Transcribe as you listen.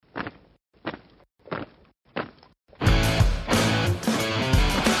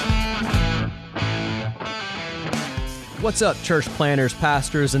What's up, church planters,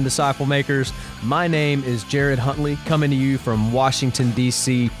 pastors, and disciple makers? My name is Jared Huntley, coming to you from Washington,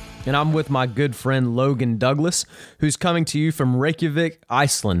 D.C., and I'm with my good friend Logan Douglas, who's coming to you from Reykjavik,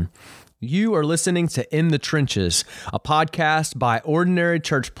 Iceland. You are listening to In the Trenches, a podcast by ordinary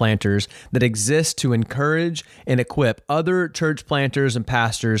church planters that exists to encourage and equip other church planters and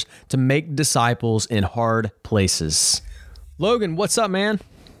pastors to make disciples in hard places. Logan, what's up, man?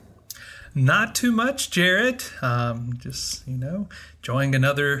 Not too much, Jared. Just, enjoying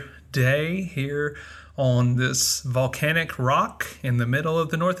another day here on this volcanic rock in the middle of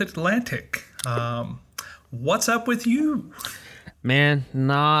the North Atlantic. What's up with you? Man,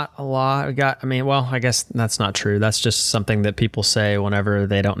 not a lot. I guess that's not true. That's just something that people say whenever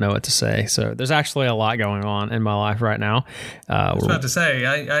they don't know what to say. So there's actually a lot going on in my life right now. I was about to say,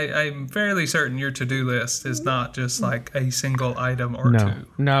 I'm fairly certain your to-do list is not just like a single item or two.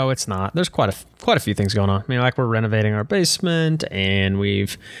 No, it's not. There's quite a few things going on. We're renovating our basement, and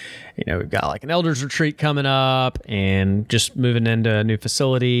we've got like an elders retreat coming up, and just moving into a new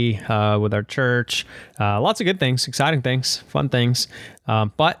facility with our church. Lots of good things, exciting things, fun things,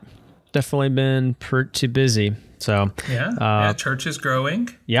 but definitely been pretty busy. So church is growing.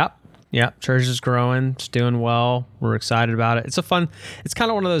 Yep, church is growing. It's doing well. We're excited about it. It's kind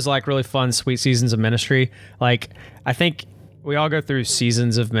of one of those like really fun, sweet seasons of ministry. Like, I think we all go through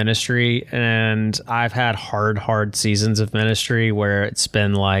seasons of ministry, and I've had hard seasons of ministry where it's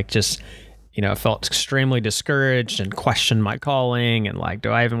been like just, felt extremely discouraged and questioned my calling, and like,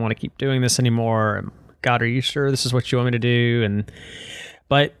 do I even want to keep doing this anymore? God, are you sure this is what you want me to do?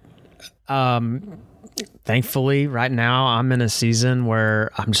 But thankfully right now I'm in a season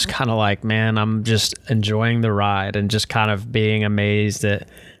where I'm just kind of like, man, I'm just enjoying the ride and just kind of being amazed at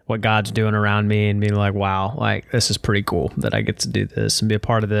what God's doing around me, and being like, wow, like this is pretty cool that I get to do this and be a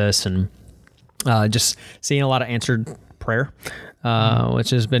part of this, and just seeing a lot of answered prayer, which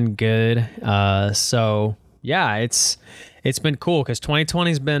has been good. So yeah, it's been cool because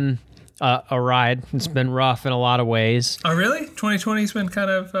 2020's been a ride. It's been rough in a lot of ways. Oh, really? 2020's been kind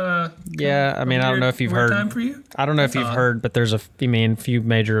of I don't know if you've heard. Time for you? I don't know if you've heard, but there's a few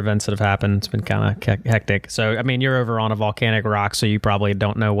major events that have happened. It's been kind of hectic. So, you're over on a volcanic rock, so you probably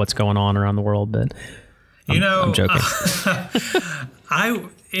don't know what's going on around the world, but I'm joking.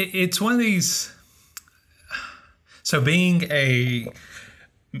 It's one of these. So, being a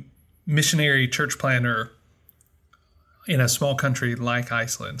missionary church planter in a small country like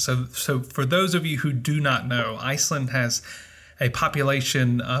Iceland. So for those of you who do not know, Iceland has a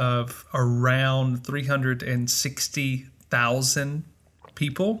population of around 360,000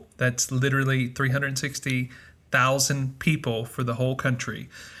 people. That's literally 360,000 people for the whole country,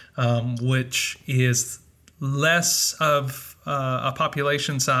 which is less of a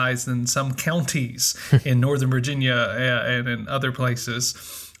population size than some counties in Northern Virginia and in other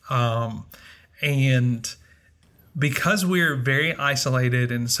places. And because we're very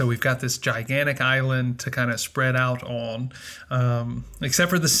isolated, and so we've got this gigantic island to kind of spread out on, except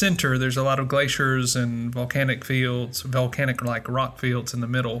for the center, there's a lot of glaciers and volcanic like rock fields in the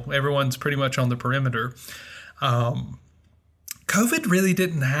middle. Everyone's pretty much on the perimeter. COVID really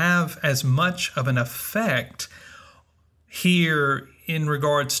didn't have as much of an effect here in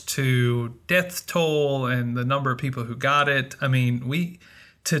regards to death toll and the number of people who got it.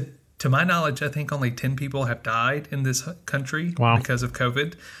 To my knowledge, I think only 10 people have died in this country because of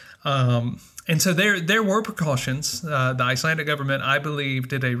COVID. And so there were precautions. The Icelandic government, I believe,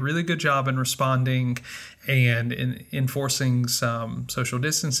 did a really good job in responding and in enforcing some social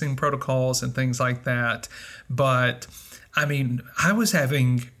distancing protocols and things like that. But, I was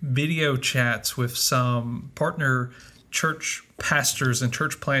having video chats with some partner church pastors and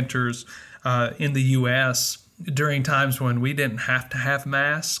church planters in the U.S. during times when we didn't have to have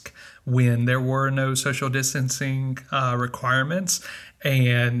masks, when there were no social distancing requirements,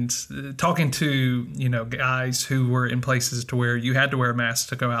 and talking to guys who were in places to where you had to wear masks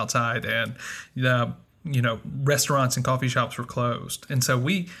to go outside, and restaurants and coffee shops were closed. And so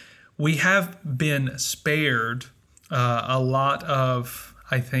we have been spared a lot of,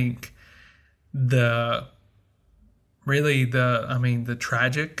 I think, the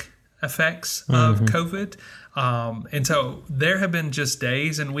tragic effects of COVID. And so there have been just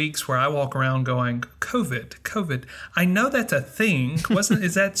days and weeks where I walk around going, COVID. I know that's a thing.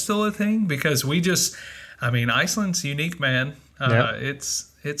 Is that still a thing? Because Iceland's unique, man. Yep.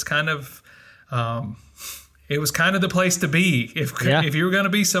 It's kind of, it was kind of the place to be. If you were going to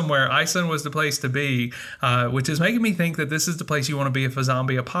be somewhere, Iceland was the place to be, which is making me think that this is the place you want to be if a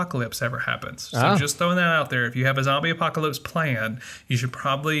zombie apocalypse ever happens. So just throwing that out there. If you have a zombie apocalypse plan, you should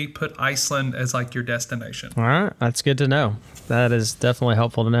probably put Iceland as like your destination. All right. That's good to know. That is definitely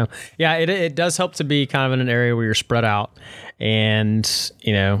helpful to know. Yeah, it does help to be kind of in an area where you're spread out and,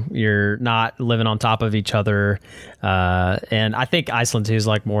 you know, you're not living on top of each other. And I think Iceland too is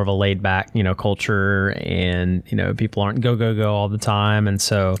like more of a laid back, you know, culture, and, you know, people aren't go all the time. And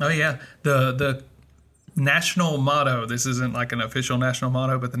so. Oh, yeah. The national motto, this isn't like an official national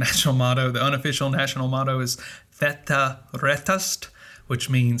motto, but the unofficial national motto is Þetta retast, which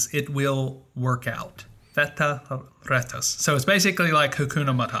means it will work out. Þetta retast. So it's basically like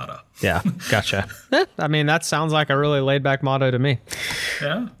Hakuna Matata. Yeah, gotcha. I mean, that sounds like a really laid back motto to me.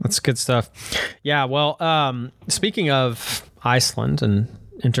 Yeah. That's good stuff. Yeah, well, speaking of Iceland and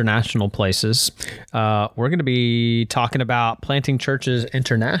international places, we're going to be talking about planting churches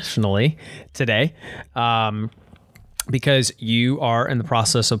internationally today. Because you are in the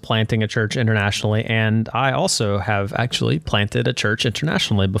process of planting a church internationally, and I also have actually planted a church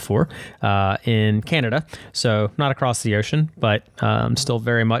internationally before in Canada. So not across the ocean, but still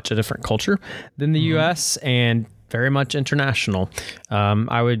very much a different culture than the U.S. and very much international.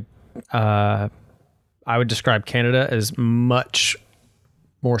 I would describe Canada as much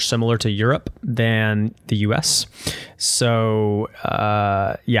more similar to Europe than the U.S. So,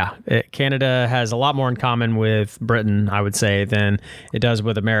 Canada has a lot more in common with Britain, I would say, than it does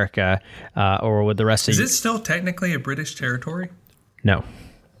with America or with the rest of. Is it still technically a British territory? No.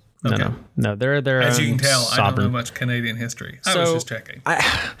 Okay. No. They're As you can tell, sovereign. I don't know much Canadian history. I was just checking.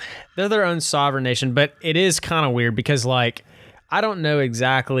 They're their own sovereign nation, but it is kind of weird because, like, I don't know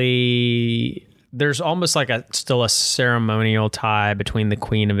exactly. There's almost like still a ceremonial tie between the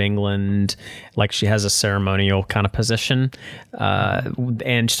Queen of England, like she has a ceremonial kind of position,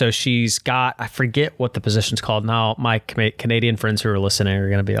 and so she's got, I forget what the position's called now. My Canadian friends who are listening are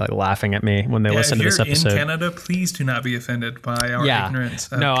going to be like laughing at me when they listen to this episode. If you're in Canada, please do not be offended by our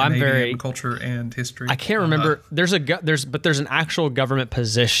ignorance of Canadian culture and history. I can't remember. There's an actual government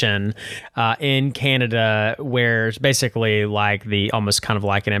position in Canada where it's basically like almost kind of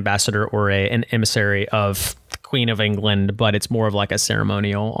like an ambassador or an emissary of the Queen of England, but it's more of like a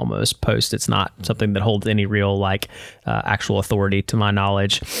ceremonial almost post. It's not something that holds any real like actual authority to my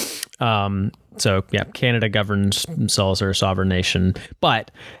knowledge. So yeah, Canada governs themselves as a sovereign nation.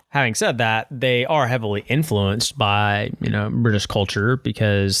 But having said that, they are heavily influenced by, you know, British culture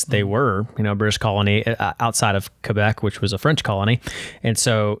because they were, you know, British colony outside of Quebec, which was a French colony. And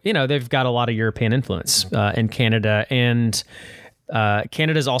so, you know, they've got a lot of European influence in Canada. And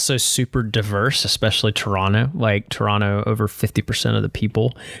Canada is also super diverse, especially Toronto. Like Toronto, over 50% of the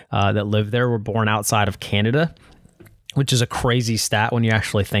people that live there were born outside of Canada, which is a crazy stat when you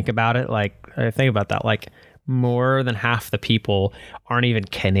actually think about it. Like, think about that. Like, more than half the people aren't even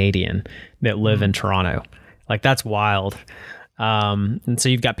Canadian that live in Toronto. Like, that's wild. And so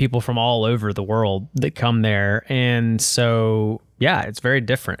you've got people from all over the world that come there. And so, yeah, it's very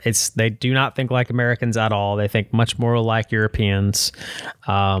different. They do not think like Americans at all. They think much more like Europeans.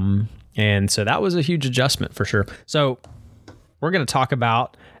 And so that was a huge adjustment for sure. So we're going to talk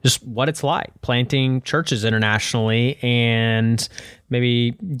about just what it's like planting churches internationally and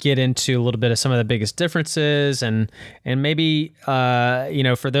maybe get into a little bit of some of the biggest differences and maybe, you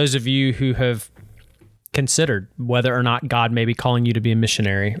know, for those of you who have considered whether or not God may be calling you to be a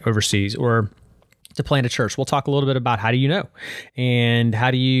missionary overseas or to plant a church. We'll talk a little bit about how do you know and how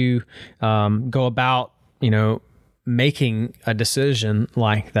do you go about, you know, making a decision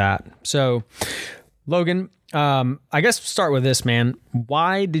like that. So, Logan, I guess start with this, man.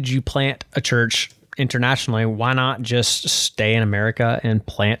 Why did you plant a church internationally? Why not just stay in America and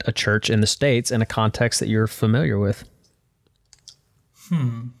plant a church in the States in a context that you're familiar with?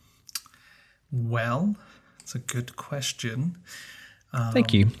 Well, it's a good question.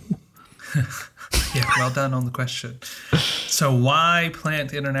 Thank you. Yeah, well done on the question. So why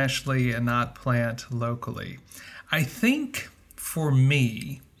plant internationally and not plant locally? I think for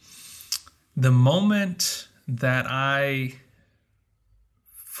me, the moment that I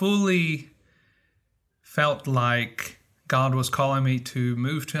fully felt like God was calling me to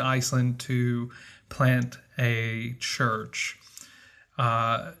move to Iceland to plant a church,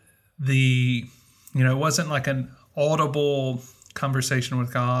 it wasn't like an audible conversation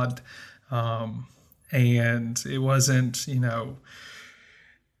with God. And it wasn't,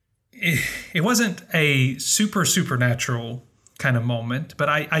 it wasn't a supernatural kind of moment, but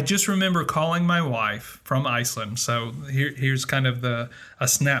I just remember calling my wife from Iceland. So here's kind of a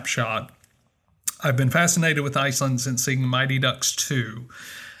snapshot. I've been fascinated with Iceland since seeing Mighty Ducks 2,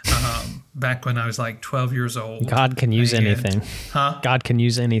 back when I was like 12 years old. God can use anything. God can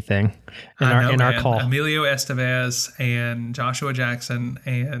use anything in our call. Emilio Estevez and Joshua Jackson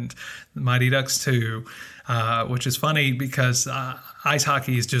and Mighty Ducks 2, which is funny because ice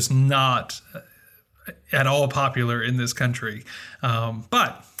hockey is just not at all popular in this country.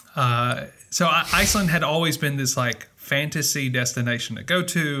 So Iceland had always been this like fantasy destination to go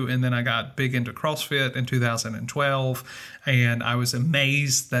to. And then I got big into CrossFit in 2012. And I was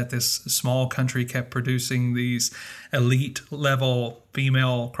amazed that this small country kept producing these elite level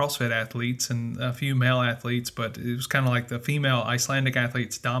female CrossFit athletes and a few male athletes, but it was kind of like the female Icelandic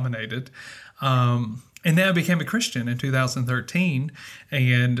athletes dominated. And then I became a Christian in 2013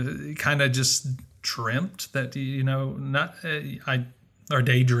 and kind of just dreamt that, or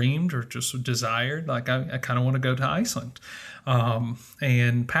daydreamed or just desired, like I kind of want to go to Iceland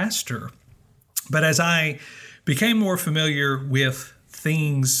and pastor. But as I became more familiar with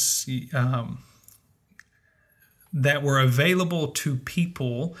things that were available to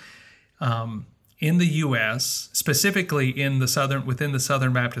people in the U.S., specifically within the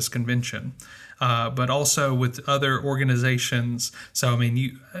Southern Baptist Convention, but also with other organizations. So,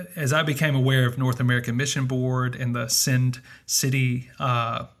 as I became aware of North American Mission Board and the Send City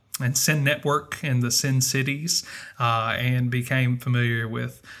and Send Network and the Send Cities, and became familiar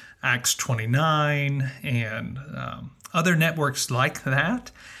with Acts 29 and other networks like that,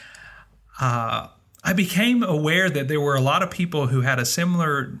 I became aware that there were a lot of people who had a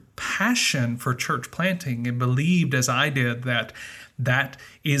similar passion for church planting and believed, as I did, that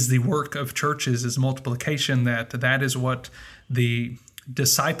is the work of churches, is multiplication, that is what the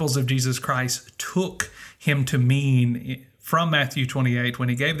disciples of Jesus Christ took him to mean from Matthew 28 when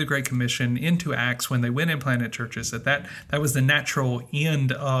he gave the Great Commission into Acts when they went and planted churches, that was the natural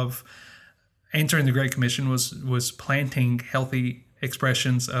end of answering the Great Commission was planting healthy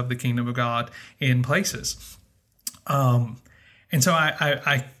expressions of the kingdom of God in places. And so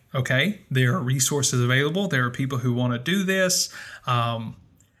I there are resources available. There are people who want to do this.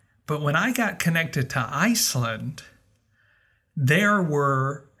 But when I got connected to Iceland, there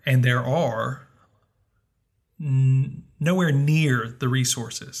were and there are nowhere near the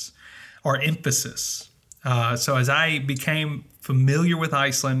resources or emphasis. So as I became familiar with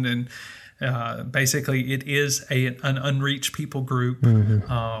Iceland, and basically it is an unreached people group.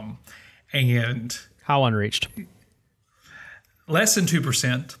 Mm-hmm. And how unreached? Less than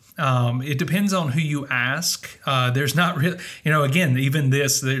 2%. It depends on who you ask. There's not really, again, even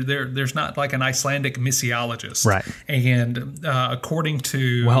this, there's not like an Icelandic missiologist. Right. And according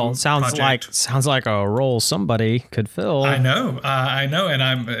to it sounds like a role somebody could fill. I know. And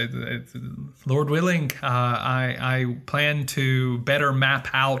I'm, Lord willing, I plan to better map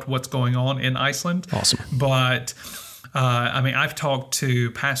out what's going on in Iceland. Awesome. But I've talked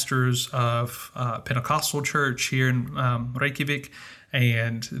to pastors of Pentecostal church here in Reykjavik,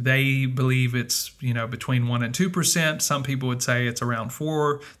 and they believe it's between 1% and 2%. Some people would say it's around 3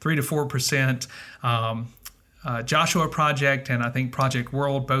 to 4%. Joshua Project and I think Project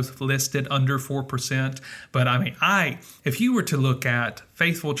World both listed under 4%. But if you were to look at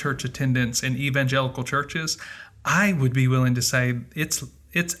faithful church attendance in evangelical churches, I would be willing to say it's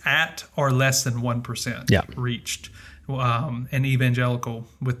at or less than 1% reached. And evangelical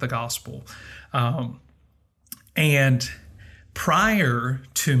with the gospel. And prior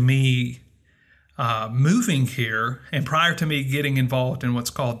to me moving here and prior to me getting involved in what's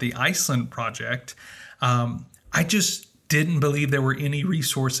called the Iceland Project, I just didn't believe there were any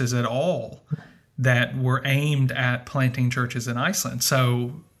resources at all that were aimed at planting churches in Iceland.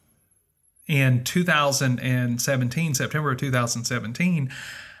 So in 2017, September of 2017,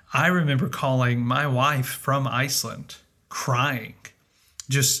 I remember calling my wife from Iceland, crying,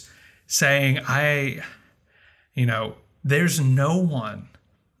 just saying, there's no one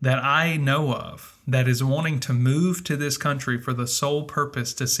that I know of that is wanting to move to this country for the sole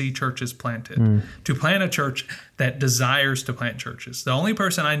purpose to see churches planted, to plant a church that desires to plant churches. The only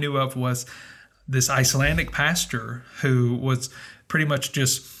person I knew of was this Icelandic pastor who was pretty much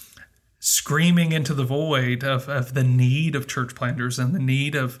just screaming into the void of the need of church planters and the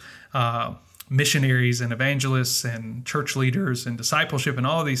need of missionaries and evangelists and church leaders and discipleship and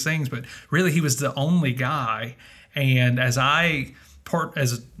all of these things. But really, he was the only guy. And as our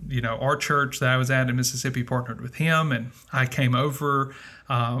church that I was at in Mississippi partnered with him, and I came over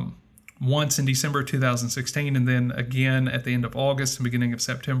once in December 2016, and then again at the end of August and beginning of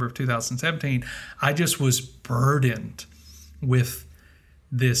September of 2017, I just was burdened with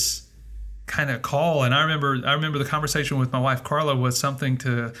this kind of call. And I remember the conversation with my wife Carla was something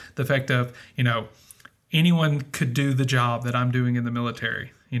to the effect of, anyone could do the job that I'm doing in the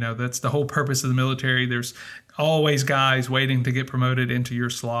military. That's the whole purpose of the military. There's always guys waiting to get promoted into your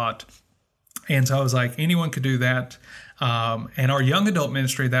slot. And so I was like, anyone could do that. And our young adult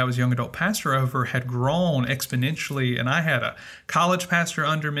ministry that I was young adult pastor over had grown exponentially. And I had a college pastor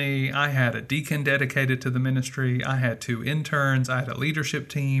under me. I had a deacon dedicated to the ministry. I had 2 interns. I had a leadership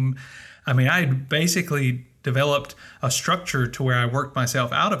team. I mean, I had basically developed a structure to where I worked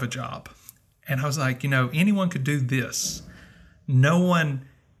myself out of a job. And I was like, anyone could do this. No one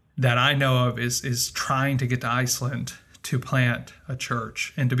that I know of is trying to get to Iceland to plant a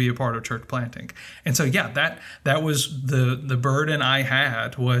church and to be a part of church planting. And so, that was the burden I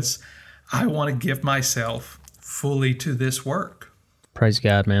had was I want to give myself fully to this work. Praise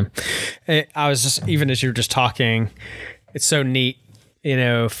God, man. I was just, even as you were just talking, it's so neat,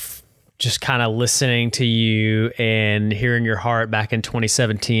 just kind of listening to you and hearing your heart back in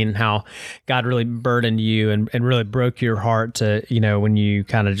 2017, how God really burdened you and really broke your heart to, when you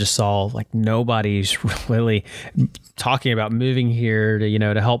kind of just saw like nobody's really talking about moving here to,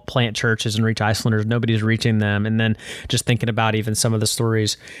 to help plant churches and reach Icelanders. Nobody's reaching them. And then just thinking about even some of the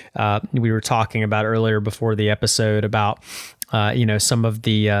stories we were talking about earlier before the episode about some of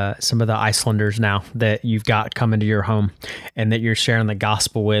the Icelanders now that you've got coming to your home and that you're sharing the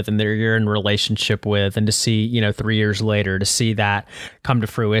gospel with and that you're in relationship with, and to see, 3 years later, to see that come to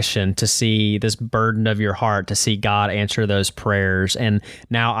fruition, to see this burden of your heart, to see God answer those prayers. And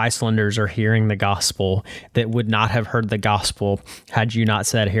now Icelanders are hearing the gospel that would not have heard the gospel had you not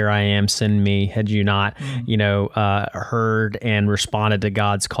said, "Here I am, send me," had you not, heard and responded to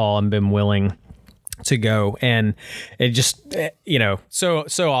God's call and been willing to go. And it just, so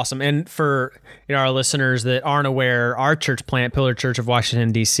awesome. And for, our listeners that aren't aware, our church plant, Pillar Church of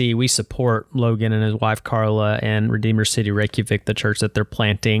Washington, D.C., we support Logan and his wife, Carla, and Redeemer City Reykjavik, the church that they're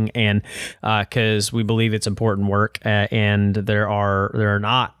planting. And because we believe it's important work, and there are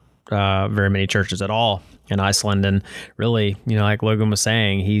not very many churches at all in Iceland. And really, like Logan was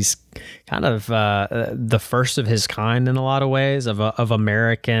saying, he's kind of the first of his kind in a lot of ways of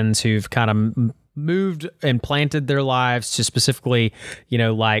Americans who've kind of moved and planted their lives to specifically,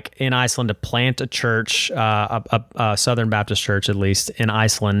 like in Iceland, to plant a church, a Southern Baptist church, at least in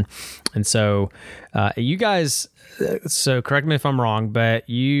Iceland. And so you guys, so correct me if I'm wrong, but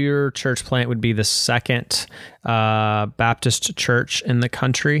your church plant would be the second Baptist church in the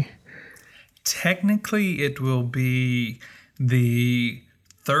country? Technically, it will be the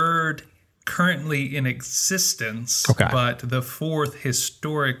third currently in existence, but the fourth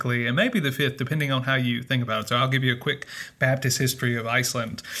historically, and maybe the fifth, depending on how you think about it. So I'll give you a quick Baptist history of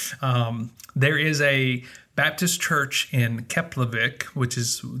Iceland. There is a Baptist church in Keflavik, which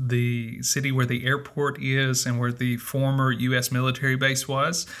is the city where the airport is and where the former U.S. military base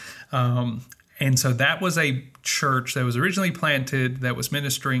was. And so that was a church that was originally planted that was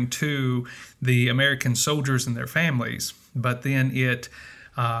ministering to the American soldiers and their families, but then it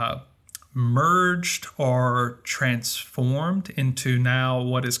merged or transformed into now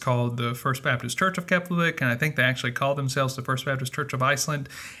what is called the First Baptist Church of Keflavik, and I think they actually call themselves the First Baptist Church of Iceland.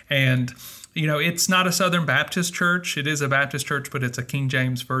 And it's not a Southern Baptist church. It is a Baptist church, but it's a King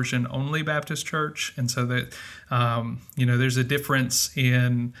James Version only Baptist church. And so that there's a difference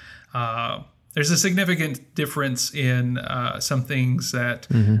in there's a significant difference in some things that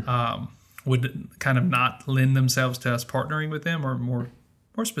would kind of not lend themselves to us partnering with them, or more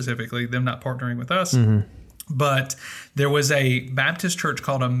specifically, them not partnering with us. But there was a Baptist church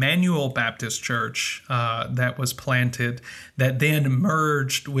called Emmanuel Baptist Church that was planted that then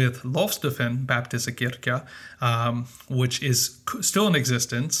merged with Lofstofen Baptistkirkja, which is still in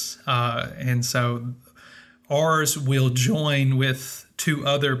existence. And so ours will join with 2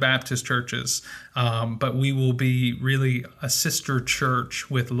 other Baptist churches, but we will be really a sister church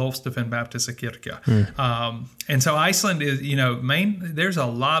with Lofstofen Baptistkirkja. And so Iceland is, there's a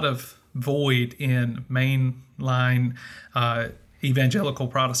lot of void in mainline evangelical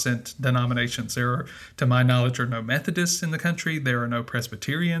Protestant denominations. There are, to my knowledge, no Methodists in the country. There are no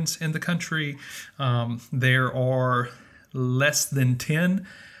Presbyterians in the country. There are less than 10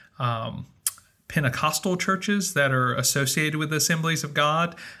 Pentecostal churches that are associated with the Assemblies of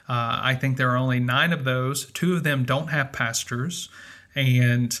God. I think there are only 9 of those. 2 of them don't have pastors.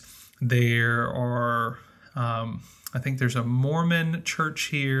 And there are, I think there's a Mormon church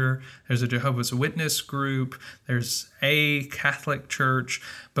here. There's a Jehovah's Witness group. There's a Catholic church.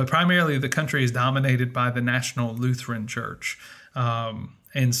 But primarily the country is dominated by the National Lutheran Church.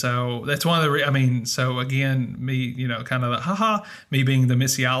 And so that's one of the, so again, me, kind of me being the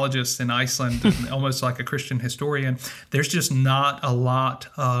missiologist in Iceland, and almost like a Christian historian, there's just not a lot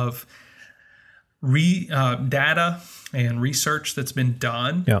of data and research that's been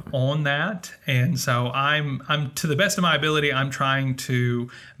done on that. And so I'm to the best of my ability, I'm trying to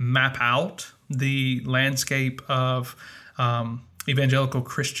map out the landscape of evangelical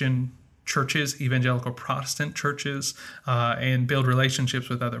Christian churches, evangelical Protestant churches, and build relationships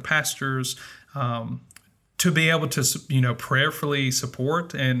with other pastors to be able to, prayerfully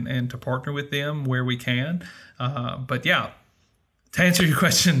support and to partner with them where we can. But yeah, to answer your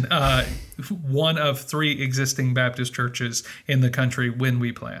question, one of 3 existing Baptist churches in the country when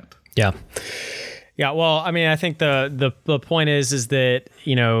we plant. Yeah. Yeah, well, I think the point is that,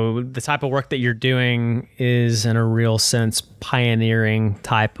 the type of work that you're doing is, in a real sense, pioneering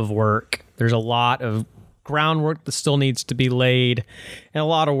type of work. There's a lot of groundwork that still needs to be laid and a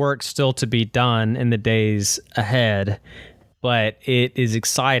lot of work still to be done in the days ahead. But it is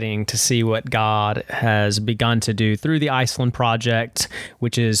exciting to see what God has begun to do through the Iceland Project,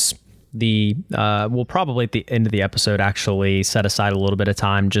 which is we'll probably at the end of the episode actually set aside a little bit of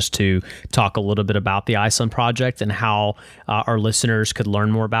time just to talk a little bit about the Iceland Project and how our listeners could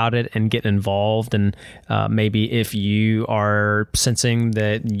learn more about it and get involved. And maybe if you are sensing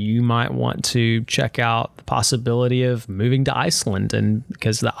that you might want to check out the possibility of moving to Iceland, and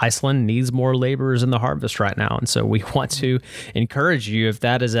because the Iceland needs more laborers in the harvest right now. And so we want to encourage you, if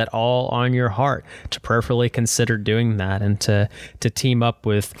that is at all on your heart, to prayerfully consider doing that and to team up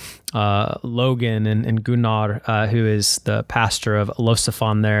with Logan and Gunnar, who is the pastor of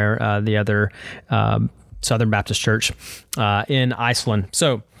Losafon there, the other Southern Baptist Church in Iceland.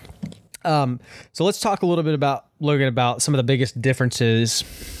 So let's talk a little bit about, Logan, about some of the biggest differences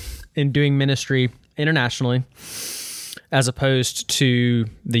in doing ministry internationally as opposed to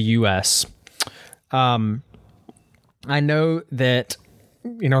the U.S. I know that,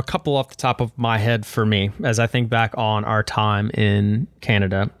 a couple off the top of my head for me, as I think back on our time in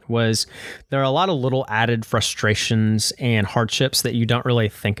Canada, was there are a lot of little added frustrations and hardships that you don't really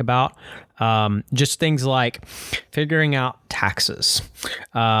think about. Just things like figuring out taxes,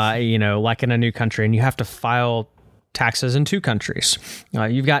 like in a new country, and you have to file taxes in 2 countries.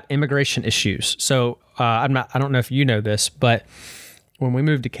 You've got immigration issues. So I don't know if you know this, but when we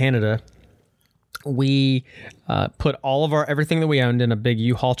moved to Canada, we put all of everything that we owned in a big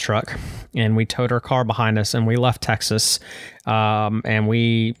U-Haul truck, and we towed our car behind us, and we left Texas, and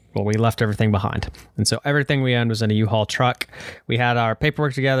we left everything behind. And so everything we owned was in a U-Haul truck. We had our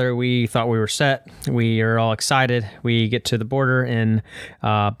paperwork together. We thought we were set. We are all excited. We get to the border in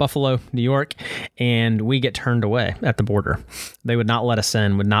Buffalo, New York, and we get turned away at the border. They would not let us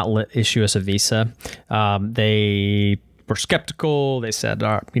in, would not issue us a visa. They were skeptical. They said,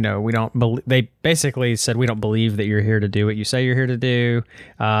 we don't believe, they basically said, we don't believe that you're here to do what you say you're here to do.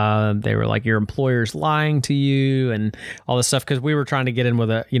 They were like, your employer's lying to you and all this stuff. Cause we were trying to get in with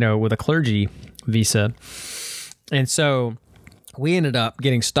a clergy visa. And so we ended up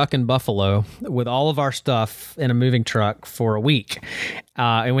getting stuck in Buffalo with all of our stuff in a moving truck for a week.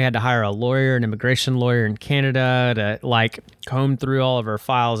 And we had to hire a lawyer, an immigration lawyer in Canada to comb through all of our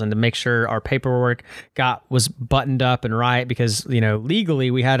files and to make sure our paperwork was buttoned up and right, because,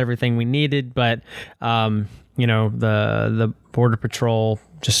 legally we had everything we needed, but, the Border Patrol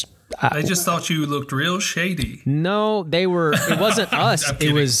they just thought you looked real shady. No, it wasn't us.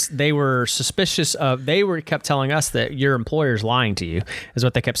 They were suspicious of, kept telling us that your employer's lying to you, is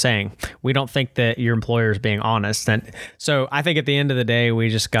what they kept saying. We don't think that your employer's being honest. And so I think at the end of the day, we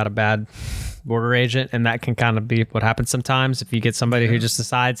just got a bad border agent, and that can kind of be what happens sometimes. If you get somebody who just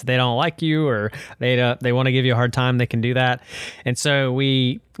decides they don't like you or they want to give you a hard time, they can do that. And so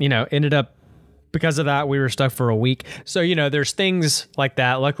we, ended up, because of that, we were stuck for a week. So, there's things like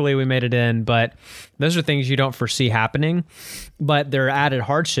that. Luckily, we made it in, but those are things you don't foresee happening. But there are added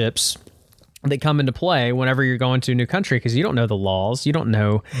hardships that come into play whenever you're going to a new country, because you don't know the laws. You don't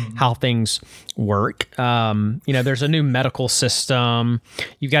know how things work. There's a new medical system.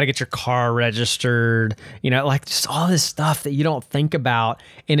 You've got to get your car registered, just all this stuff that you don't think about.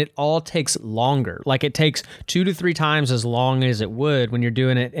 And it all takes longer. It takes 2 to 3 times as long as it would when you're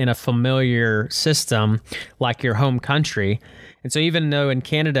doing it in a familiar system like your home country. And so even though in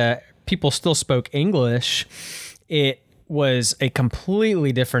Canada, people still spoke English, it was a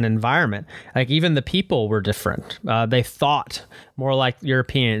completely different environment. Even the people were different. They thought more like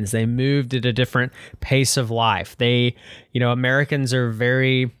Europeans. They moved at a different pace of life. Americans are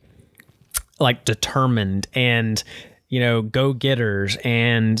very determined, and go-getters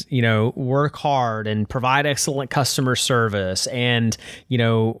and, work hard and provide excellent customer service and,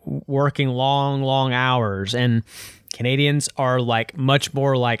 working long hours. And Canadians are like much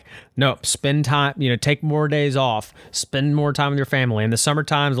more like, nope, spend time, take more days off, spend more time with your family. In the summer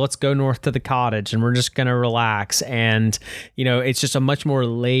times, let's go north to the cottage and we're just going to relax. And, it's just a much more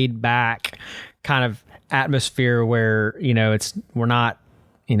laid back kind of atmosphere where, we're not,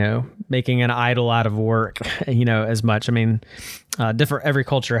 making an idol out of work, as much. I mean, every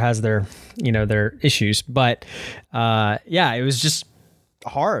culture has their, their issues, but, it was just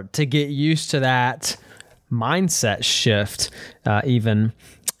hard to get used to that mindset shift, even.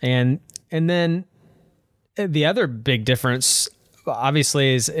 And then the other big difference,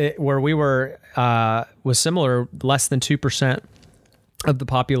 obviously, is where we were, was similar. Less than 2% of the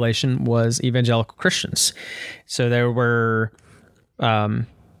population was evangelical Christians. So there were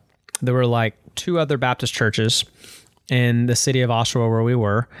like 2 other Baptist churches in the city of Oshawa where we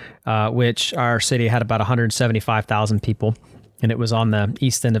were, which our city had about 175,000 people, and it was on the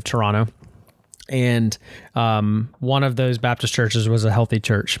east end of Toronto. And one of those Baptist churches was a healthy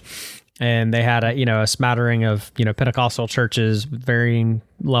church. And they had a smattering of, Pentecostal churches, varying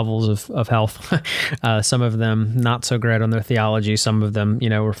levels of health. Some of them not so great on their theology. Some of them,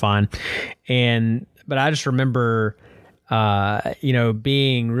 were fine. But I just remember,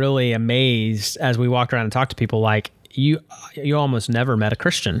 being really amazed as we walked around and talked to people, like, you almost never met a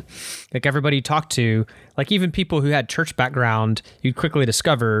Christian. Like, everybody you talked to, like even people who had church background, you'd quickly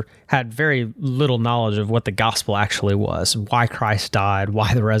discover had very little knowledge of what the gospel actually was, why Christ died,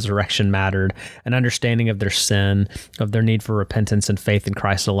 why the resurrection mattered, an understanding of their sin, of their need for repentance and faith in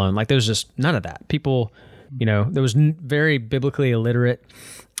Christ alone. Like, there was just none of that. People, there was very biblically illiterate,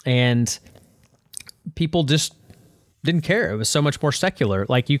 and people just didn't care. It was so much more secular.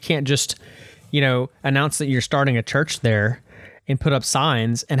 Like, you can't just announce that you're starting a church there and put up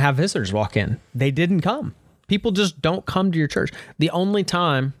signs and have visitors walk in. They didn't come. People just don't come to your church. The only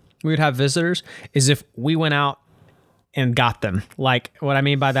time we would have visitors is if we went out and got them. Like, what I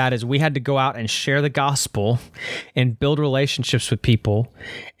mean by that is we had to go out and share the gospel and build relationships with people.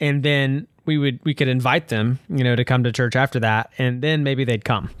 And then we could invite them, to come to church after that. And then maybe they'd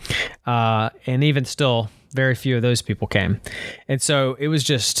come. And even still, very few of those people came. And so it was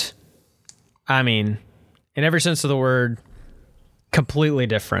just, I mean, in every sense of the word, completely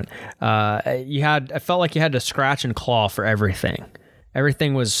different. I felt like you had to scratch and claw for everything.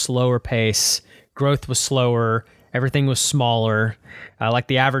 Everything was slower pace. Growth was slower. Everything was smaller. Like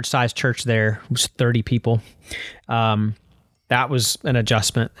the average size church there was 30 people. That was an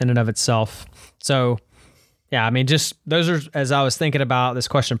adjustment in and of itself. So, yeah, I mean, just those are, as I was thinking about this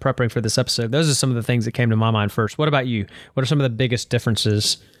question, preparing for this episode, those are some of the things that came to my mind first. What about you? What are some of the biggest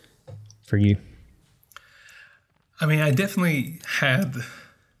differences for you? I mean, I definitely had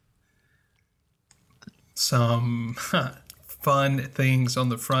some fun things on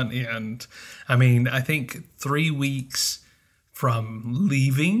the front end. I mean, I think 3 weeks from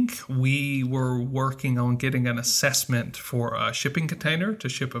leaving, we were working on getting an assessment for a shipping container to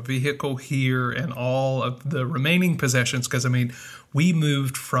ship a vehicle here and all of the remaining possessions. Because, I mean, we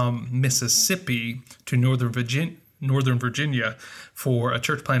moved from Mississippi to Northern Virginia for a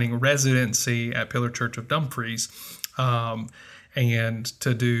church planting residency at Pillar Church of Dumfries, and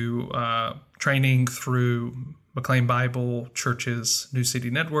to do training through McLean Bible Church's New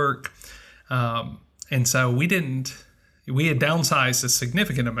City Network. And so we had downsized a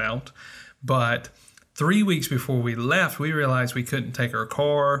significant amount, but 3 weeks before we left, we realized we couldn't take our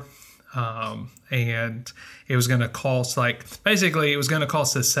car. And it was going to cost it was going to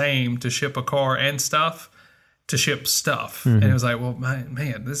cost the same to ship a car and stuff to ship stuff. Mm-hmm. And it was like, well,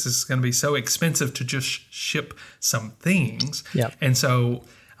 man, this is going to be so expensive to just ship some things. Yep. And so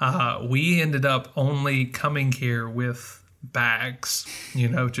we ended up only coming here with bags,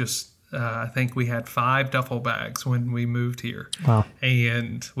 I think we had 5 duffel bags when we moved here. Wow.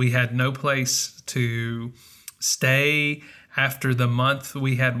 And we had no place to stay after the month.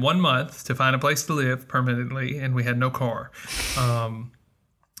 We had 1 month to find a place to live permanently, and we had no car.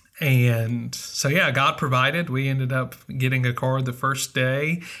 And so, God provided. We ended up getting a car the first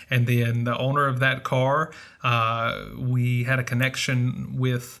day, and then the owner of that car, we had a connection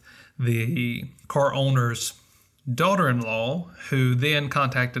with the car owner's daughter-in-law, who then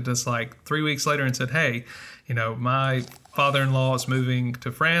contacted us like 3 weeks later and said, hey, my father-in-law is moving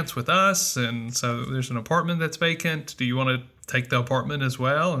to France with us, and so there's an apartment that's vacant. Do you want to take the apartment as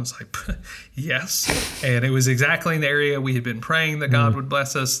well? And it's like, yes. And it was exactly in the area we had been praying that God would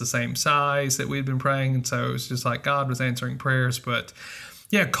bless us, the same size that we had been praying. And so it was just like God was answering prayers. But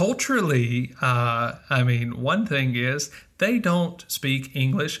Yeah, culturally, I mean, one thing is they don't speak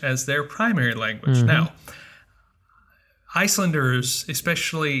English as their primary language. Now, Icelanders,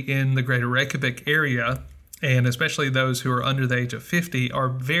 especially in the greater Reykjavik area, and especially those who are under the age of 50, are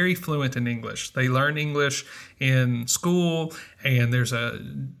very fluent in English. They learn English in school, and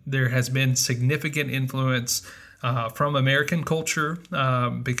there has been significant influence from American culture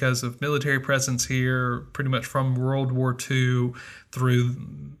because of military presence here, pretty much from World War II through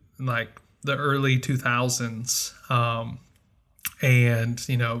like the early 2000s.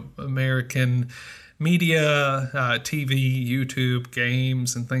 And, American media, TV, YouTube,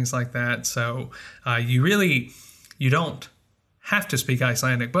 games, and things like that. So you don't have to speak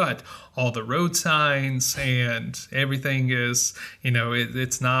Icelandic, but all the road signs and everything is,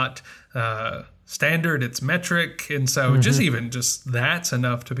 it's not standard, it's metric, and so just that's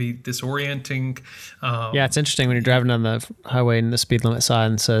enough to be disorienting. Yeah, it's interesting when you're driving down the highway and the speed limit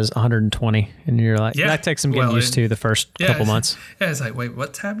sign says 120, and you're like, that takes some getting used to the first couple months. Yeah, it's like, wait,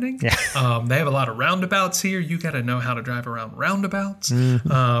 what's happening? Yeah. They have a lot of roundabouts here. You got to know how to drive around roundabouts.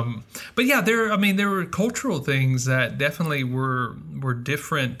 But yeah, there were cultural things that definitely were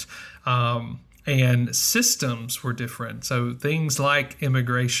different. And systems were different. So things like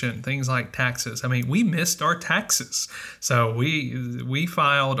immigration, things like taxes. I mean, we missed our taxes. So we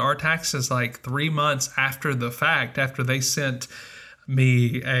filed our taxes like 3 months after the fact, after they sent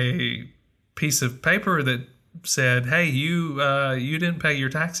me a piece of paper that said, hey, you didn't pay your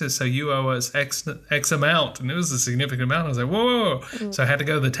taxes, so you owe us X amount. And it was a significant amount. I was like, whoa. So I had to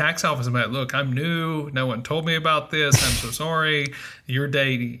go to the tax office and be like, look, I'm new. No one told me about this. I'm so sorry. Your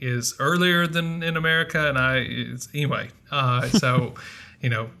date is earlier than in America. And anyway, so,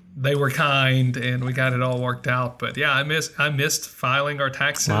 they were kind and we got it all worked out. But yeah, I missed filing our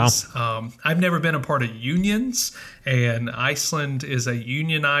taxes. Wow. I've never been a part of unions, and Iceland is a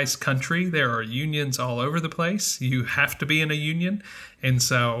unionized country. There are unions all over the place. You have to be in a union. And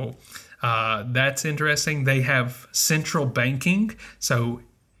so that's interesting. They have central banking. So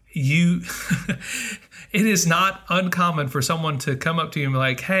it is not uncommon for someone to come up to you and be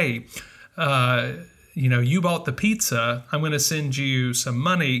like, hey, you bought the pizza. I'm going to send you some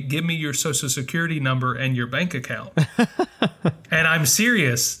money. Give me your social security number and your bank account. And I'm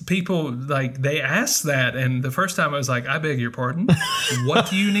serious. People they ask that. And the first time I was like, I beg your pardon. What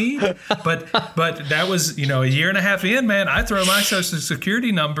do you need? But that was, a year and a half in, man, I throw my social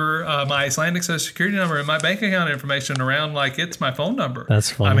security number, my Icelandic social security number and my bank account information around like it's my phone number.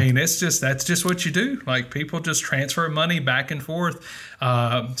 That's funny. I mean, that's just what you do. Like people just transfer money back and forth.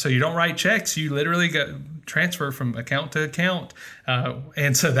 So you don't write checks. You literally transfer from account to account.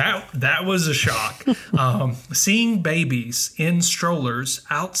 And so that was a shock. Seeing babies in strollers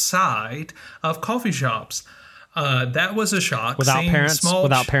outside of coffee shops, that was a shock. Without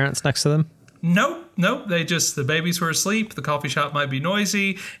parents next to them? Nope. The babies were asleep. The coffee shop might be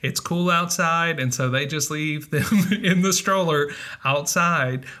noisy. It's cool outside. And so they just leave them in the stroller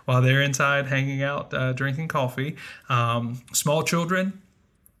outside while they're inside hanging out, drinking coffee. Small children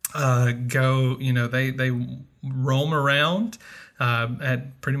go, they roam around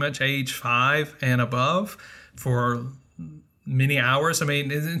at pretty much age 5 and above for many hours. I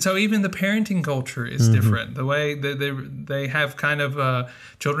mean, and so even the parenting culture is different. The way that they have kind of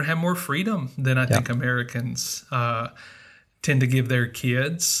children have more freedom than I think Americans tend to give their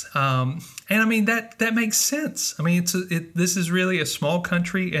kids. And I mean, that makes sense. I mean, this is really a small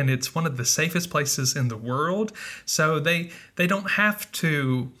country and it's one of the safest places in the world. So they don't have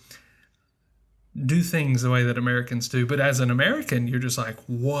to do things the way that Americans do. But as an American, you're just like,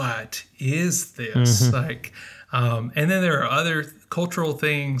 what is this? And then there are other cultural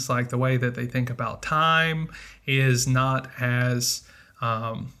things like the way that they think about time is not as,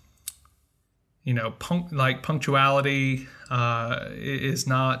 punctuality is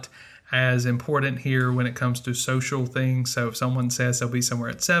not as important here when it comes to social things. So if someone says they'll be somewhere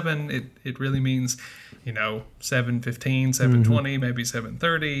at 7, it really means, 7:15, 7:20, maybe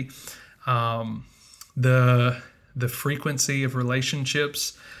 7:30. The frequency of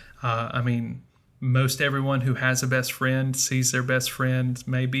relationships, most everyone who has a best friend sees their best friend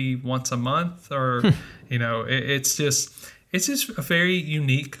maybe once a month or, it's just a very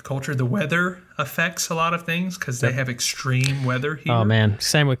unique culture. The weather affects a lot of things because they have extreme weather here. Oh, man.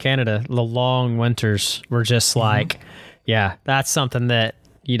 Same with Canada. The long winters were just like, that's something that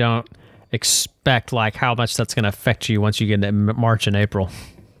you don't expect, like how much that's going to affect you once you get into March and April.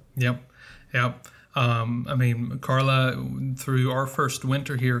 Yep. Carla, through our first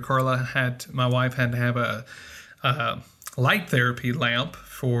winter here, my wife had to have light therapy lamp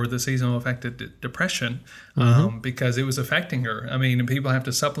for the seasonal affected depression because it was affecting her. I mean, people have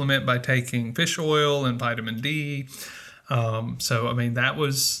to supplement by taking fish oil and vitamin D. So, I mean, that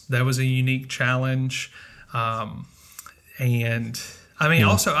was a unique challenge. And I mean,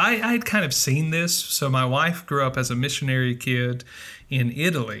 also, I had kind of seen this. So my wife grew up as a missionary kid in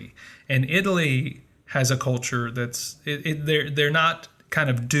Italy, and Italy has a culture that's they're not kind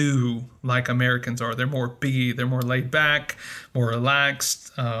of do like Americans are. They're more be. They're more laid back, more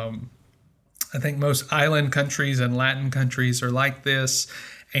relaxed. I think most island countries and Latin countries are like this.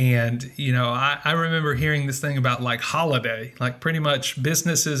 And, you know, I remember hearing this thing about like holiday, like pretty much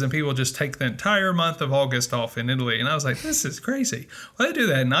businesses and people just take the entire month of August off in Italy. And I was like, this is crazy. Well, they do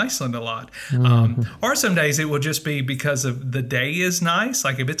that in Iceland a lot. Or some days it will just be because of the day is nice.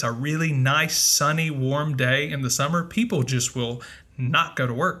 Like if it's a really nice, sunny, warm day in the summer, people just will not go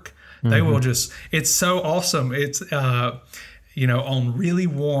to work. They will just, it's so awesome. It's, you know, on really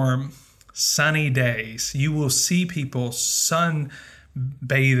warm, sunny days, you will see people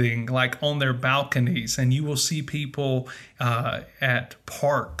bathing like on their balconies, and you will see people at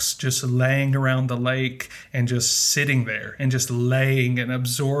parks just laying around the lake and just sitting there and just laying and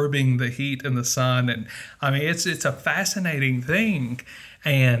absorbing the heat and the sun. And I mean, it's a fascinating thing.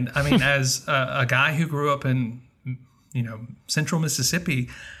 And I mean, as a guy who grew up in, you know, central Mississippi,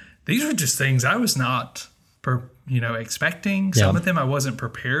 these were just things I was not expecting. Some of them I wasn't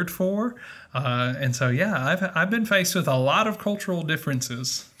prepared for. And so, yeah, I've been faced with a lot of cultural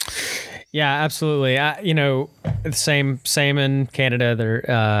differences. Yeah, absolutely. You know, same in Canada.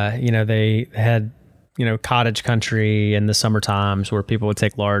 They're, you know, they had, you know, cottage country in the summer times where people would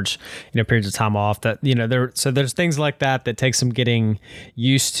take large, you know, periods of time off. That, you know, there's things like that take some getting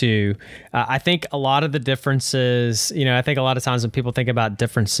used to. I think a lot of the differences, you know, I think a lot of times when people think about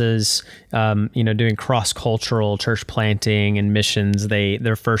differences, you know, doing cross-cultural church planting and missions,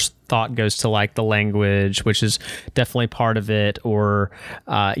 their first thought goes to like the language, which is definitely part of it, or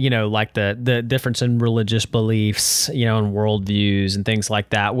you know, like the difference in religious beliefs, you know, and worldviews and things like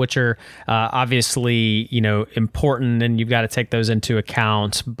that, which are obviously, you know, important, and you've got to take those into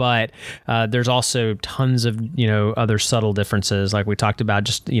account. But there's also tons of, you know, other subtle differences, like we talked about,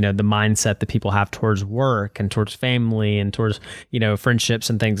 just, you know, the mindset that people have towards work and towards family and towards, you know, friendships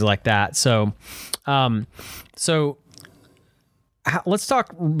and things like that. So let's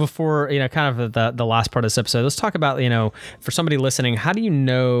talk before, you know, kind of the last part of this episode. Let's talk about, you know, for somebody listening, how do you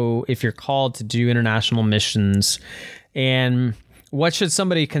know if you're called to do international missions, and what should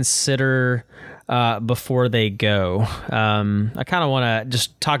somebody consider before they go? I kind of want to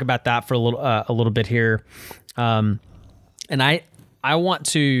just talk about that for a little bit here, and I want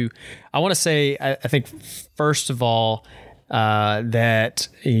to say, I think first of all, that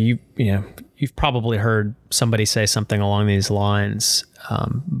you've probably heard somebody say something along these lines.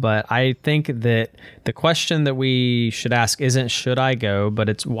 But I think that the question that we should ask isn't should I go, but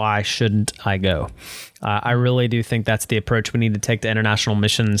it's why shouldn't I go? I really do think that's the approach we need to take to international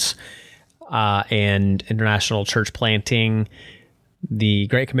missions and international church planting. The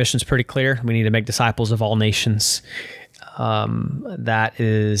Great Commission is pretty clear. We need to make disciples of all nations. That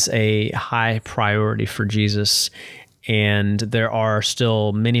is a high priority for Jesus. And there are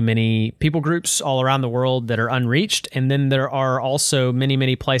still many, many people groups all around the world that are unreached. And then there are also many,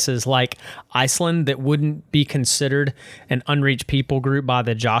 many places like Iceland that wouldn't be considered an unreached people group by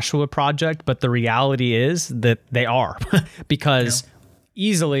the Joshua Project. But the reality is that they are because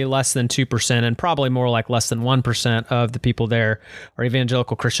easily less than 2% and probably more like less than 1% of the people there are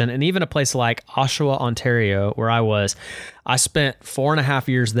evangelical Christian. And even a place like Oshawa, Ontario, where I spent 4.5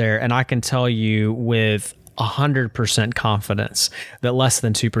 years there, and I can tell you with 100% confidence that less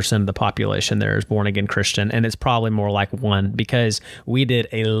than 2% of the population there is born again Christian, and it's probably more like 1 because we did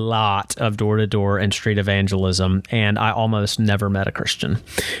a lot of door-to-door and street evangelism, and I almost never met a Christian.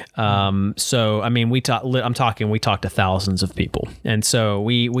 So I mean, we talked to thousands of people, and so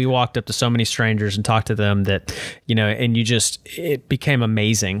we walked up to so many strangers and talked to them that, you know, and it became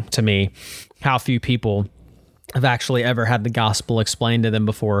amazing to me how few people have actually ever had the gospel explained to them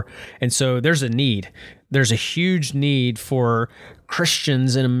before. And so there's a need. There's a huge need for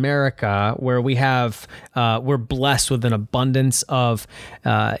Christians in America where we're blessed with an abundance of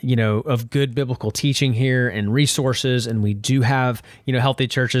good biblical teaching here and resources. And we do have, you know, healthy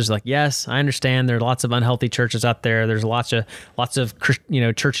churches. Like, yes, I understand there are lots of unhealthy churches out there. There's lots of, you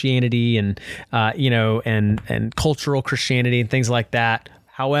know, churchianity and, and cultural Christianity and things like that.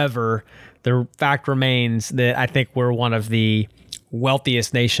 However, the fact remains that I think we're one of the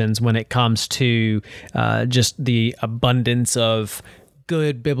wealthiest nations when it comes to just the abundance of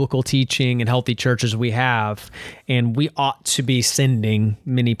good biblical teaching and healthy churches we have, and we ought to be sending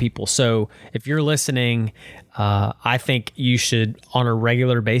many people. So if you're listening, I think you should, on a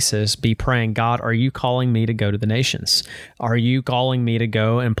regular basis, be praying, God, are you calling me to go to the nations? Are you calling me to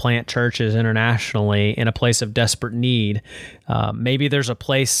go and plant churches internationally in a place of desperate need? Maybe there's a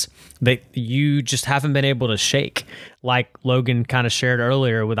place that you just haven't been able to shake, like Logan kind of shared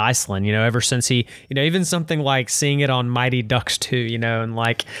earlier with Iceland, ever since he, even something like seeing it on Mighty Ducks 2, and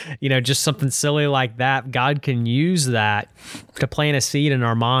like, just something silly like that. God can use that to plant a seed in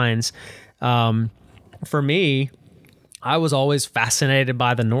our minds. For me, I was always fascinated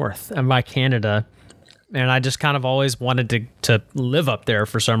by the North and by Canada, and I just kind of always wanted to live up there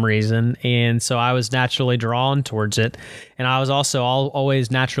for some reason, and so I was naturally drawn towards it. And I was also always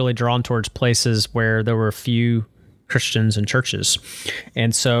naturally drawn towards places where there were few Christians and churches,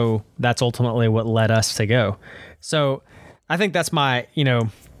 and so that's ultimately what led us to go. So I think that's my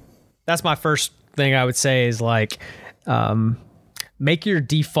first thing I would say is like, make your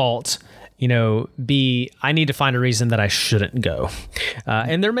default be, I need to find a reason that I shouldn't go.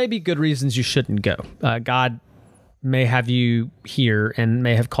 And there may be good reasons you shouldn't go. God may have you here and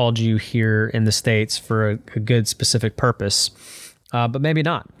may have called you here in the States for a good specific purpose, but maybe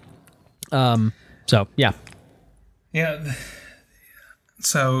not. So, yeah. Yeah.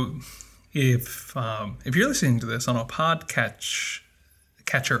 So if you're listening to this on a podcatcher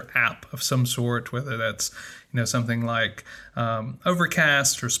app of some sort, whether that's something like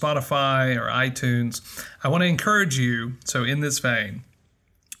Overcast or Spotify or iTunes, I want to encourage you, so in this vein,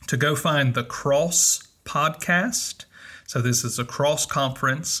 to go find the Cross podcast. So this is a Cross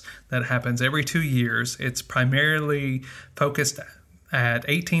conference that happens every 2 years. It's primarily focused at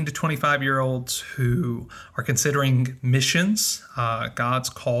 18 to 25-year-olds who are considering missions, God's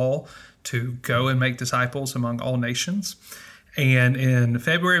call to go and make disciples among all nations. And in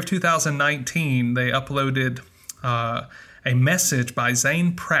February of 2019, they uploaded a message by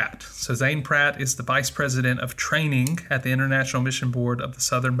Zane Pratt. So Zane Pratt is the Vice President of Training at the International Mission Board of the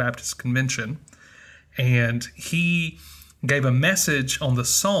Southern Baptist Convention. And he gave a message on the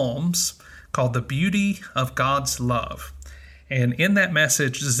Psalms called The Beauty of God's Love. And in that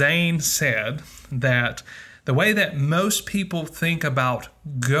message, Zane said that the way that most people think about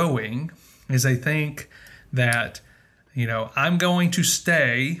going is they think that I'm going to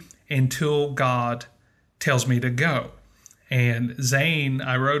stay until God tells me to go. And Zane,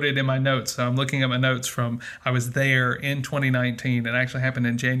 I wrote it in my notes. So I'm looking at my notes from, I was there in 2019. It actually happened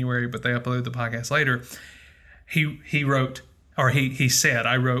in January, but they uploaded the podcast later. He wrote, or he said,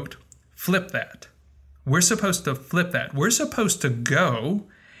 I wrote, flip that. We're supposed to flip that. We're supposed to go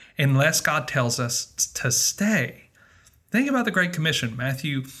unless God tells us to stay. Think about the Great Commission,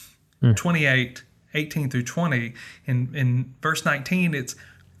 Matthew 28, 18 through 20. In verse 19, it's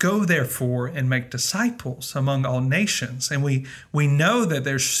go therefore and make disciples among all nations. And we know that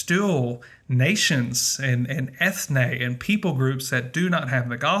there's still nations and ethne and people groups that do not have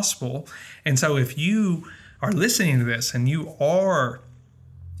the gospel. And so if you are listening to this and you are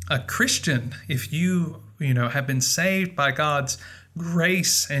a Christian, if you have been saved by God's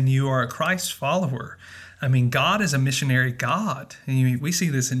grace and you are a Christ follower, I mean, God is a missionary God. And we see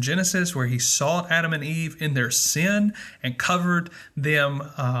this in Genesis where he sought Adam and Eve in their sin and covered them.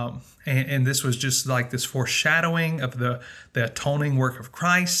 And this was just like this foreshadowing of the atoning work of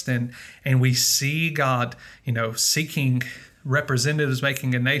Christ. And we see God, seeking representatives,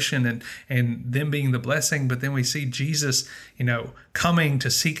 making a nation and them being the blessing. But then we see Jesus, coming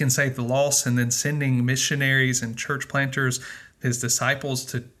to seek and save the lost and then sending missionaries and church planters, his disciples,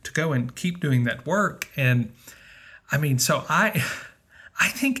 to go and keep doing that work. And I mean, so I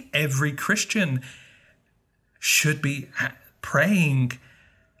think every Christian should be praying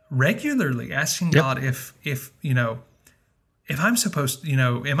regularly, asking God if I'm supposed,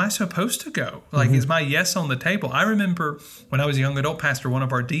 am I supposed to go? Like, is my yes on the table? I remember when I was a young adult pastor, one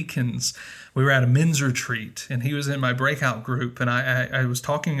of our deacons, we were at a men's retreat and he was in my breakout group. And I was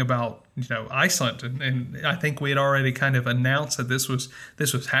talking about, Iceland. And I think we had already kind of announced that this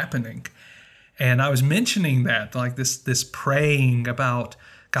was happening. And I was mentioning that, like this praying about,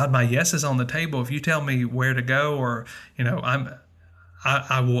 God, my yes is on the table. If you tell me where to go, or,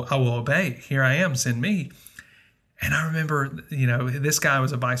 I will obey. Here I am, send me. And I remember, this guy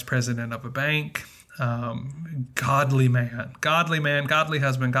was a vice president of a bank, godly man, godly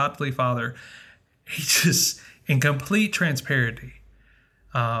husband, godly father. He just, in complete transparency,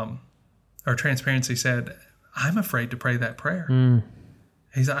 said, I'm afraid to pray that prayer.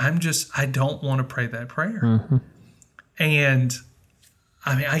 He's like, I don't want to pray that prayer. And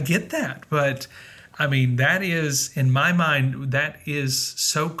I mean, I get that, but I mean, that is, in my mind, that is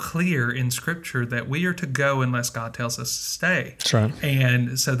so clear in Scripture that we are to go unless God tells us to stay. That's right.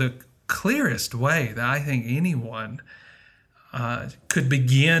 And so the clearest way that I think anyone could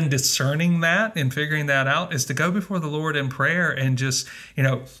begin discerning that and figuring that out is to go before the Lord in prayer and just,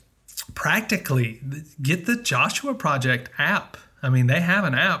 practically get the Joshua Project app. I mean, they have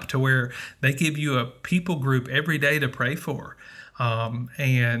an app to where they give you a people group every day to pray for. Go on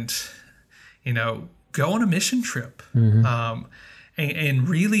a mission trip, and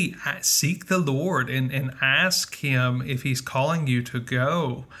really seek the Lord and ask Him if He's calling you to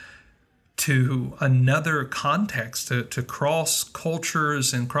go to another context, to cross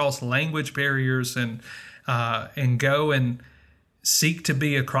cultures and cross language barriers, and go and seek to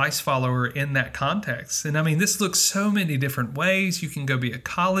be a Christ follower in that context. And I mean, this looks so many different ways. You can go be a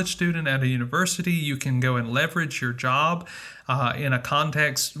college student at a university. You can go and leverage your job in a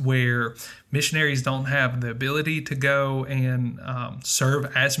context where missionaries don't have the ability to go and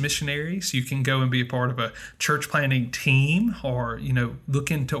serve as missionaries. You can go and be a part of a church planting team, or,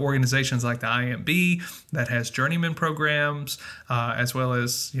 look into organizations like the IMB that has journeyman programs, as well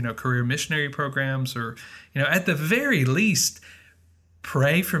as, career missionary programs, or, at the very least,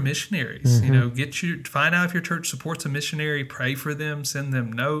 pray for missionaries. Find out if your church supports a missionary, pray for them, send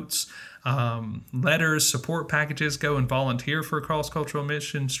them notes, letters, support packages, go and volunteer for a cross-cultural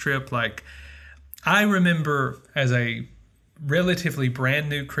missions trip. Like, I remember as a relatively brand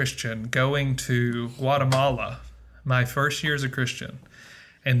new Christian going to Guatemala my first year as a Christian,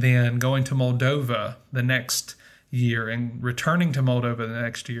 and then going to Moldova the next year and returning to Moldova the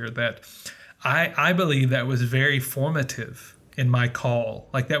next year, that I believe that was very formative in my call.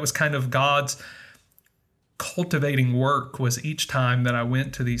 Like, that was kind of God's cultivating work, was each time that I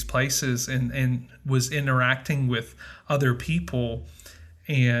went to these places and was interacting with other people.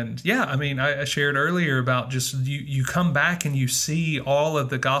 And I shared earlier about just you come back and you see all of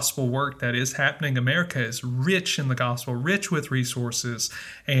the gospel work that is happening. America is rich in the gospel, rich with resources.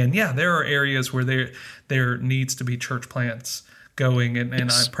 And there are areas where there needs to be church plants going.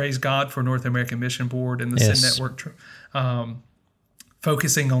 And I praise God for North American Mission Board and the Sin Network,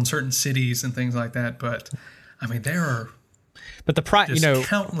 focusing on certain cities and things like that. But I mean, there are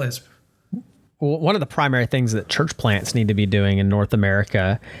countless. Well, one of the primary things that church plants need to be doing in North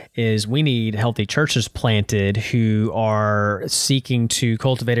America is we need healthy churches planted who are seeking to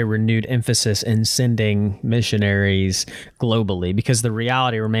cultivate a renewed emphasis in sending missionaries globally, because the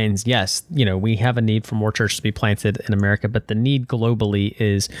reality remains, yes, we have a need for more churches to be planted in America, but the need globally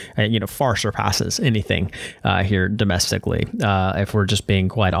is, far surpasses anything here domestically. If we're just being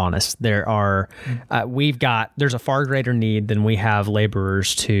quite honest, there's a far greater need than we have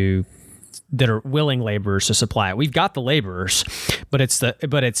laborers that are willing laborers to supply it. We've got the laborers, but it's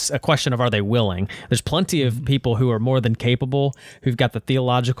a question of, are they willing? There's plenty of people who are more than capable, who've got the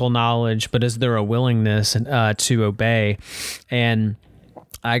theological knowledge, but is there a willingness to obey? And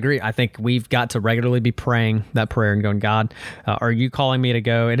I agree. I think we've got to regularly be praying that prayer and going, God, are you calling me to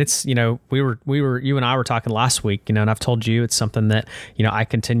go? And it's, you and I were talking last week, and I've told you it's something that, I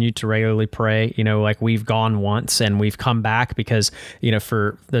continue to regularly pray. Like, we've gone once and we've come back because,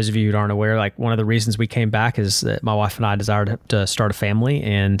 for those of you who aren't aware, like, one of the reasons we came back is that my wife and I desired to start a family,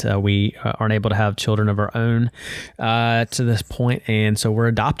 and we aren't able to have children of our own to this point. And so we're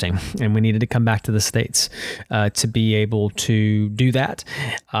adopting, and we needed to come back to the States to be able to do that.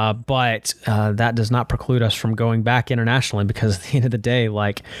 But that does not preclude us from going back internationally, because at the end of the day,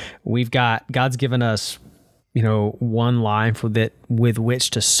 like, God's given us, one life with which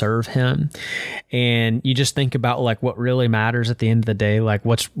to serve Him. And you just think about, like, what really matters at the end of the day, like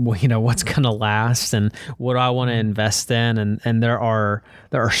what's going to last and what do I want to invest in. And there are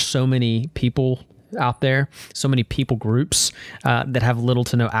so many people out there, so many people groups that have little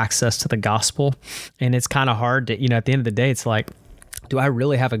to no access to the gospel. And it's kind of hard to, at the end of the day, it's like, do I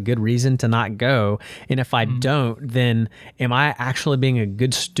really have a good reason to not go? And if I don't, then am I actually being a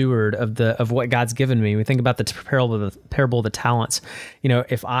good steward of what God's given me? We think about the parable of the talents.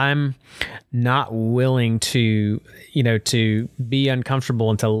 If I'm not willing to be uncomfortable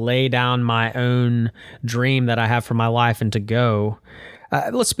and to lay down my own dream that I have for my life and to go,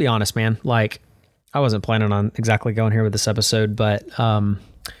 let's be honest, man. Like, I wasn't planning on exactly going here with this episode, but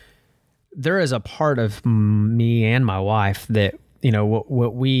there is a part of me and my wife that,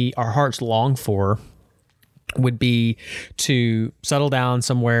 what our hearts long for would be to settle down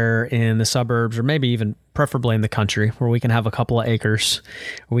somewhere in the suburbs, or maybe even preferably in the country, where we can have a couple of acres,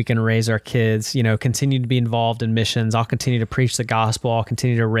 where we can raise our kids, continue to be involved in missions. I'll continue to preach the gospel. I'll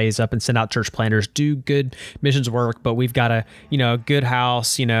continue to raise up and send out church planters, do good missions work, but we've got a good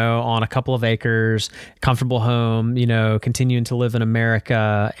house, on a couple of acres, comfortable home, continuing to live in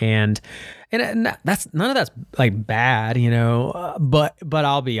America. And that's none of that's like bad, but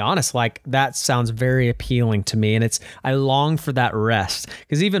I'll be honest, like that sounds very appealing to me. And I long for that rest,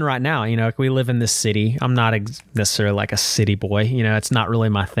 because even right now, we live in this city. I'm not necessarily like a city boy, it's not really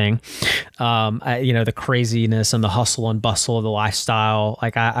my thing. The craziness and the hustle and bustle of the lifestyle.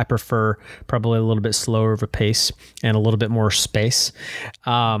 Like I prefer probably a little bit slower of a pace and a little bit more space.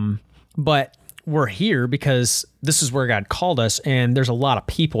 But we're here because this is where God called us, and there's a lot of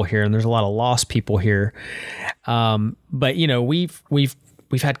people here, and there's a lot of lost people here. But we've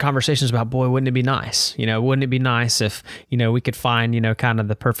had conversations about, boy, wouldn't it be nice? Wouldn't it be nice if, we could find, kind of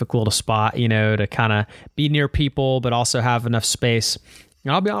the perfect little spot, to kind of be near people, but also have enough space.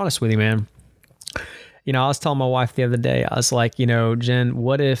 And I'll be honest with you, man. I was telling my wife the other day, I was like, Jen,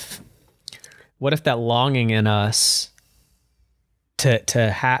 what if that longing in us to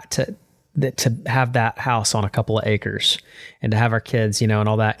have that house on a couple of acres and to have our kids, and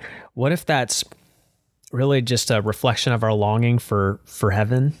all that, what if that's really just a reflection of our longing for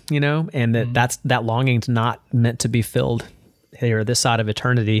heaven, and that longing's not meant to be filled here this side of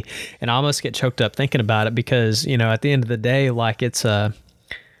eternity? And I almost get choked up thinking about it, because, at the end of the day, like Christ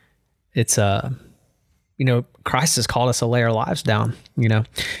has called us to lay our lives down,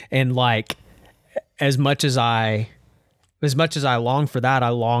 and like, as much as I long for that, I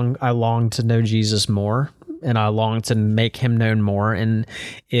long to know Jesus more, and I long to make him known more. And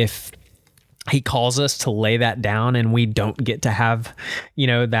if he calls us to lay that down and we don't get to have,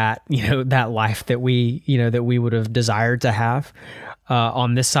 that life that we would have desired to have,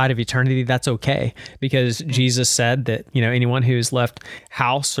 on this side of eternity, that's okay, because Jesus said that, anyone who has left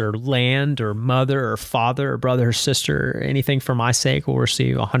house or land or mother or father or brother or sister or anything for my sake will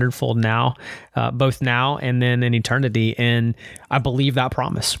receive 100-fold now, both now and then in eternity. And I believe that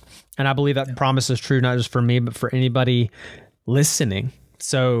promise. And I believe that promise is true, not just for me, but for anybody listening.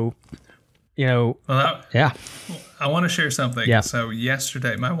 So, I want to share something. Yeah. So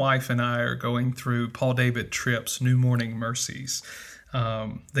yesterday, my wife and I are going through Paul David Tripp's New Morning Mercies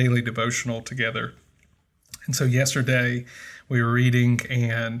daily devotional together. And so yesterday we were reading,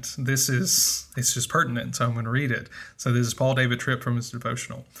 and it's just pertinent, so I'm going to read it. So this is Paul David Tripp from his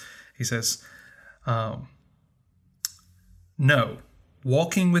devotional. He says, no,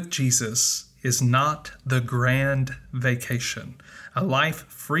 walking with Jesus is not the grand vacation, a life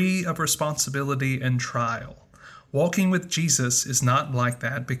free of responsibility and trial. Walking with Jesus is not like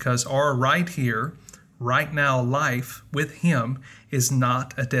that, because our right here, right now life with him is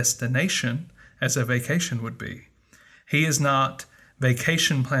not a destination as a vacation would be. He is not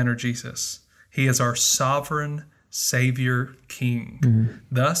vacation planner Jesus. He is our sovereign Savior King. Mm-hmm.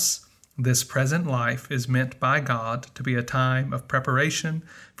 Thus, this present life is meant by God to be a time of preparation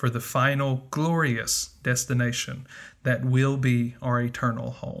for the final glorious destination that will be our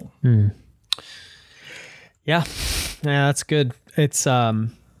eternal home. Mm. Yeah, that's good. It's, I'll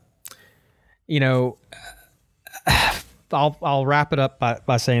wrap it up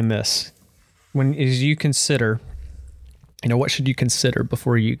by saying this. As you consider, what should you consider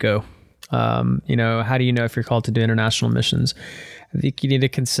before you go? How do you know if you're called to do international missions? I think you need to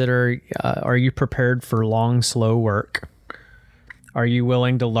consider, are you prepared for long, slow work? Are you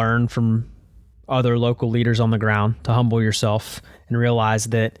willing to learn from other local leaders on the ground, to humble yourself and realize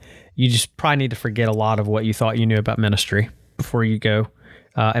that you just probably need to forget a lot of what you thought you knew about ministry before you go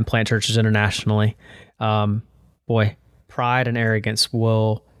and plant churches internationally? Pride and arrogance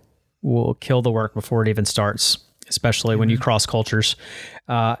will kill the work before it even starts, especially when you cross cultures.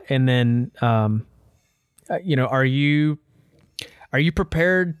 And then, are you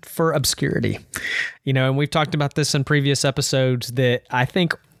prepared for obscurity? And we've talked about this in previous episodes, that I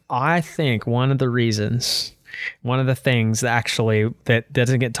think one of the things that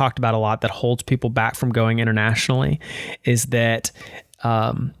doesn't get talked about a lot, that holds people back from going internationally, is that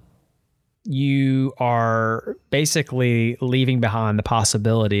you are basically leaving behind the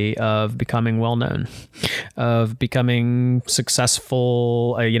possibility of becoming well-known, of becoming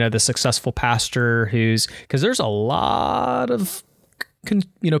successful, the successful pastor because there's a lot of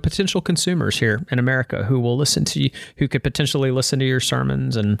potential consumers here in America who will listen to you, who could potentially listen to your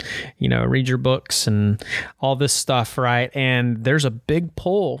sermons and, read your books and all this stuff, right? And there's a big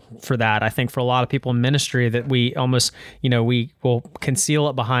pull for that, I think, for a lot of people in ministry, that we almost, we will conceal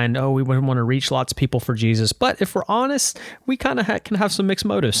it behind, we want to reach lots of people for Jesus. But if we're honest, we kind of can have some mixed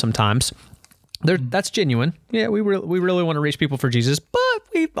motives sometimes. That's genuine. Yeah, we really want to reach people for Jesus, but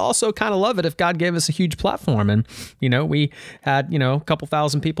we also kind of love it if God gave us a huge platform. And, we had, a couple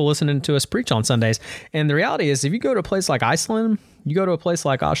thousand people listening to us preach on Sundays. And the reality is, if you go to a place like Iceland, you go to a place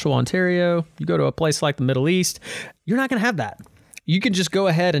like Oshawa, Ontario, you go to a place like the Middle East, you're not going to have that. You can just go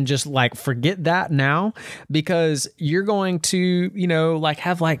ahead and just forget that now, because you're going to,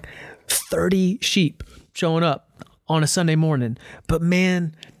 have 30 sheep showing up on a Sunday morning. But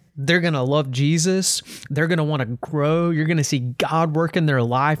man, they're going to love Jesus. They're going to want to grow. You're going to see God work in their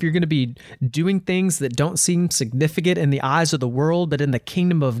life. You're going to be doing things that don't seem significant in the eyes of the world, but in the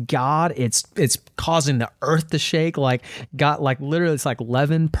kingdom of God, it's causing the earth to shake. Literally, it's like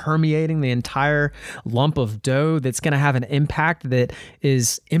leaven permeating the entire lump of dough that's going to have an impact that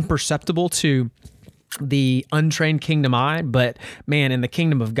is imperceptible to the untrained kingdom eye, but man, in the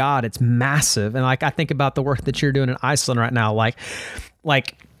kingdom of God, it's massive. And I think about the work that you're doing in Iceland right now,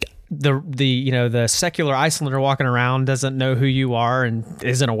 the secular Icelander walking around doesn't know who you are and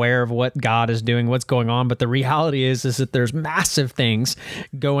isn't aware of what God is doing, what's going on. But the reality is that there's massive things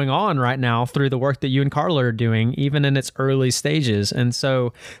going on right now through the work that you and Carla are doing, even in its early stages. And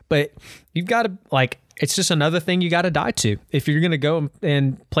so, but you've got to it's just another thing you got to die to. If you're going to go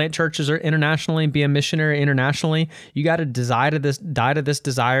and plant churches internationally and be a missionary internationally, you got to die to this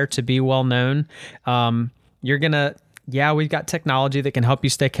desire to be well known. You're going to, we've got technology that can help you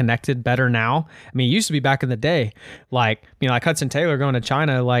stay connected better now. I mean, it used to be back in the day, like Hudson Taylor going to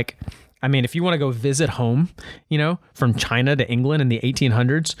China, if you want to go visit home, from China to England in the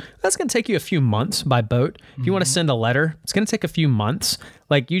 1800s, that's going to take you a few months by boat. If you want to send a letter, it's going to take a few months.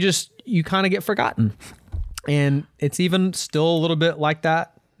 You kind of get forgotten. And it's even still a little bit like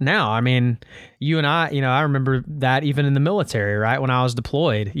that now. I mean, you and I remember that even in the military, right? When I was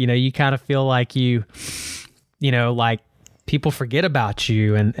deployed, you kind of feel like people forget about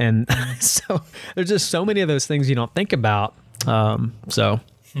you. And so there's just so many of those things you don't think about. Yeah.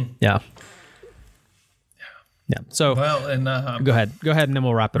 So, well, and go ahead, and then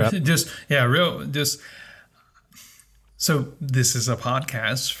we'll wrap it up. So this is a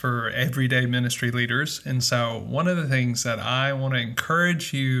podcast for everyday ministry leaders. And so one of the things that I want to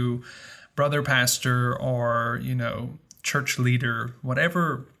encourage you, brother pastor, or, church leader,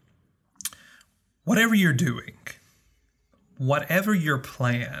 whatever you're doing, whatever your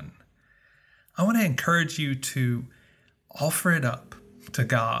plan, I want to encourage you to offer it up to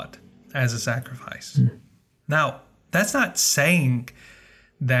God as a sacrifice. Now, that's not saying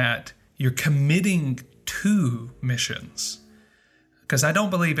that you're committing to missions, because I don't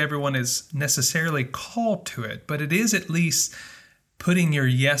believe everyone is necessarily called to it, but it is at least putting your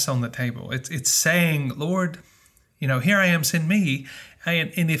yes on the table. It's saying, Lord, here I am, send me.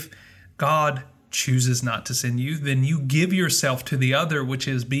 And if God chooses not to send you, then you give yourself to the other, which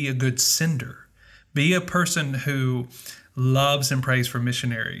is be a good sender. Be a person who loves and prays for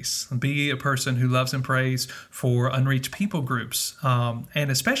missionaries. Be a person who loves and prays for unreached people groups.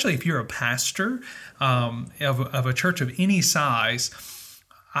 And especially if you're a pastor of a church of any size,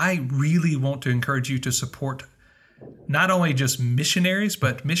 I really want to encourage you to support not only just missionaries,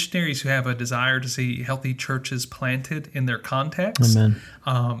 but missionaries who have a desire to see healthy churches planted in their context. Amen.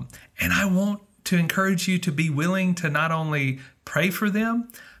 And I want to encourage you to be willing to not only pray for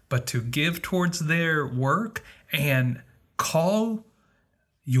them, but to give towards their work and call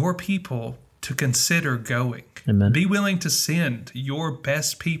your people to consider going. Amen. Be willing to send your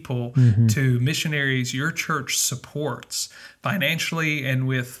best people to missionaries your church supports financially and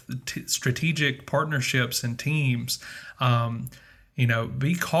with strategic partnerships and teams.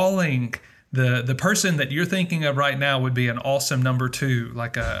 Be calling the person that you're thinking of right now would be an awesome number two,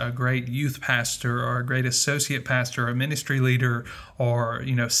 like a great youth pastor or a great associate pastor, or a ministry leader, or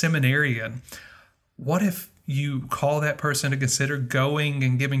seminarian. What if you call that person to consider going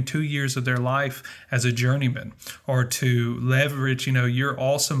and giving 2 years of their life as a journeyman, or to leverage, your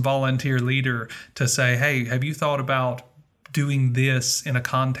awesome volunteer leader to say, hey, have you thought about doing this in a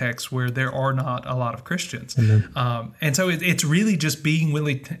context where there are not a lot of Christians? And so it's really just being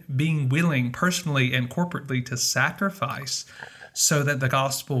willing personally and corporately to sacrifice so that the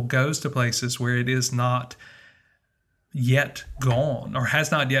gospel goes to places where it is not yet gone, or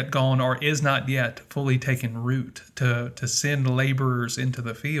has not yet gone, or is not yet fully taken root, to send laborers into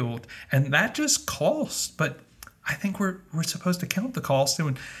the field. And that just costs, but I think we're supposed to count the cost.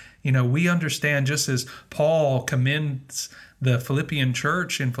 And, we understand, just as Paul commends the Philippian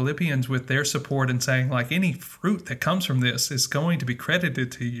church in Philippians with their support and saying, like, any fruit that comes from this is going to be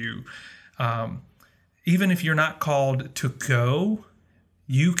credited to you. Even if you're not called to go,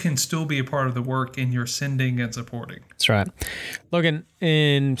 you can still be a part of the work in your sending and supporting. That's right. Logan,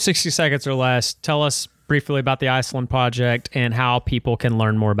 in 60 seconds or less, tell us briefly about the Iceland Project and how people can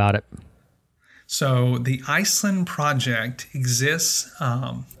learn more about it. So the Iceland Project exists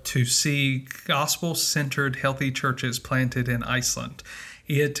to see gospel-centered healthy churches planted in Iceland.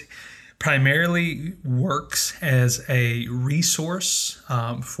 It primarily works as a resource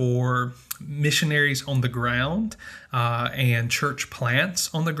for missionaries on the ground and church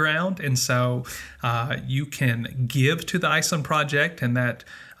plants on the ground. And so you can give to the Iceland Project, and that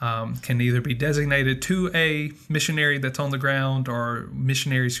can either be designated to a missionary that's on the ground, or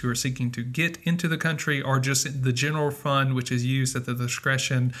missionaries who are seeking to get into the country, or just the general fund, which is used at the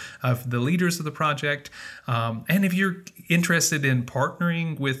discretion of the leaders of the project. And if you're interested in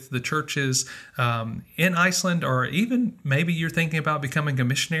partnering with the churches in Iceland, or even maybe you're thinking about becoming a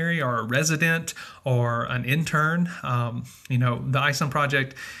missionary or a resident or an intern, the Iceland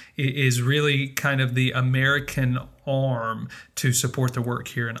Project is really kind of the American arm to support the work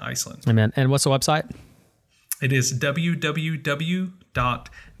here in Iceland. Amen. And what's the website? It is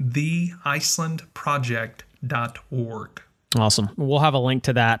www.theicelandproject.org. Awesome. We'll have a link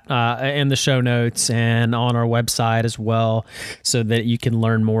to that in the show notes and on our website as well, so that you can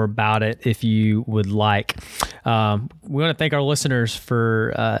learn more about it if you would like. We want to thank our listeners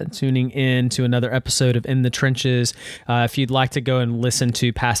for tuning in to another episode of In the Trenches. If you'd like to go and listen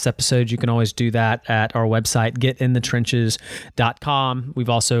to past episodes, you can always do that at our website, getinthetrenches.com. We've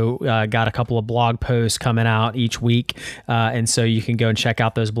also got a couple of blog posts coming out each week, and so you can go and check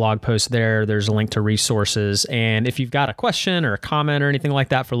out those blog posts there. There's a link to resources. And if you've got a question or a comment or anything like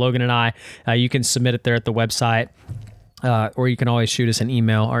that for Logan and I, you can submit it there at the website. Or you can always shoot us an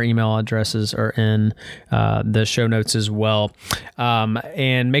email. Our email addresses are in the show notes as well.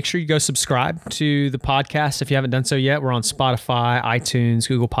 And make sure you go subscribe to the podcast if you haven't done so yet. We're on Spotify, iTunes,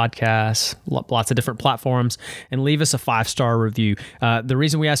 Google Podcasts, lots of different platforms, and leave us a 5-star review. The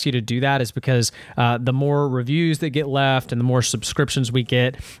reason we ask you to do that is because the more reviews that get left and the more subscriptions we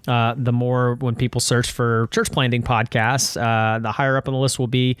get, the more when people search for church planting podcasts, the higher up on the list will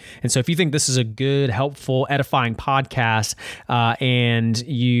be. And so if you think this is a good, helpful, edifying podcast, and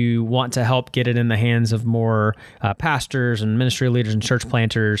you want to help get it in the hands of more pastors and ministry leaders and church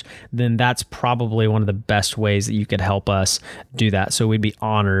planters, then that's probably one of the best ways that you could help us do that. So we'd be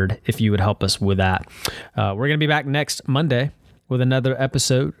honored if you would help us with that. We're going to be back next Monday with another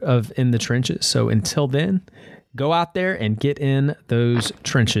episode of In the Trenches. So until then, go out there and get in those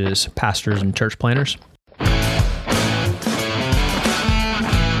trenches, pastors and church planters.